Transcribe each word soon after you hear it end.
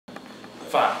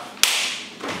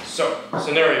5. So,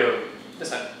 scenario. This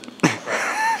side.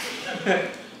 Right.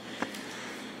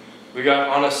 We got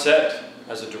on a set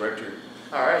as a director.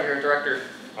 Alright, you're a director.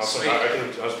 I'll just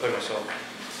play myself.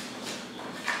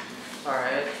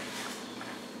 Alright.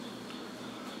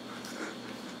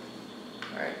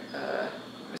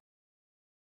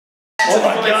 Oh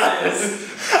my god!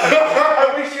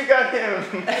 I wish you got him!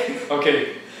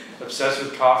 Okay, obsessed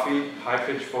with coffee,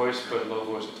 high-pitched voice, but low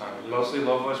voice at times. Mostly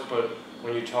low voice, but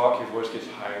when you talk, your voice gets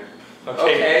higher.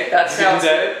 Okay, that sounds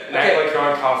good. And act like you're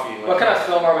on coffee. What kind of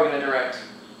film are we going to direct?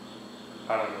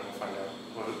 I don't know, we'll find out.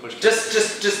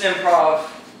 Just improv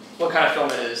what kind of film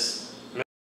it is.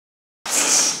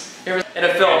 In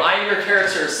a film, I am your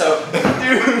character, so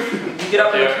you get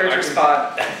up in the character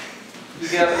spot. You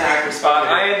get up in the actor spot.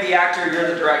 I am the actor, you're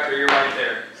the director, you're right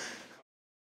there.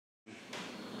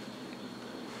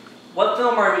 What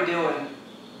film are we doing?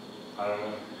 I don't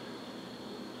know.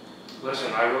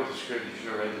 Listen, I wrote the script, you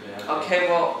should have read the damn thing. Okay,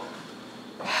 well...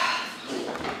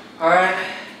 Alright.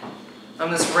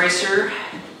 I'm this racer.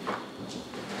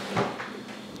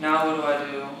 Now what do I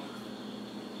do?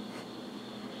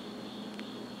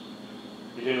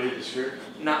 You didn't read the script?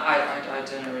 No, I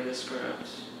didn't read the script.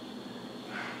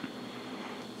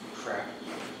 Crap.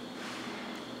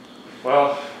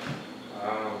 Well,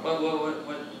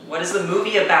 what is the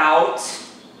movie about?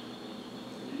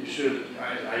 You should.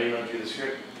 I emailed you the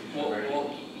script. You should read it.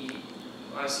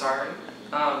 I'm sorry.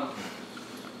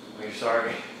 You're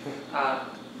sorry.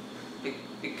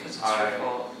 Because it's your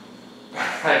fault.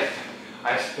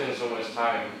 I spent so much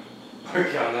time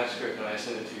working on that script and I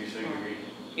sent it to you so you could read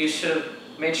it. You should have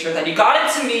made sure that you got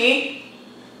it to me.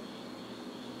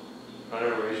 Don't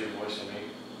ever raise your voice at me.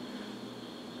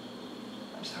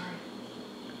 I'm sorry.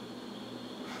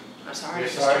 I'm sorry. You're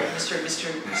sorry.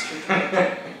 Mr.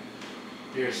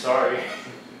 You're sorry.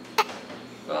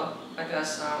 Well, I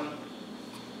guess,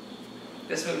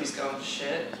 this movie's going to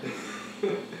shit.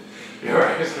 You're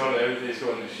right, everything's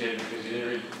going to shit because you didn't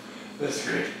read the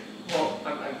script. Well,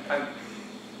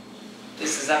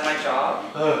 is that my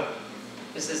job?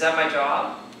 Is that my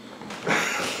job?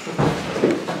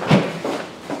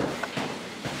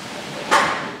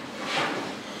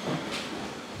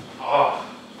 Oh.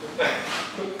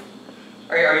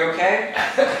 Are you okay?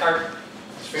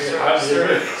 Sir,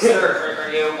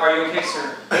 are you okay,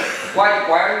 sir? Why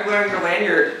are you wearing your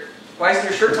lanyard? Why isn't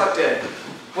your shirt tucked in?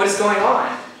 What is going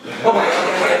on? Oh my god,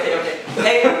 okay.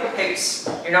 Hey,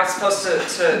 you're not supposed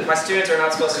to, my students are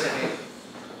not supposed to hit me.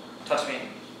 Touch me.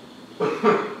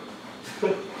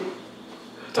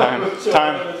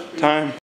 Time.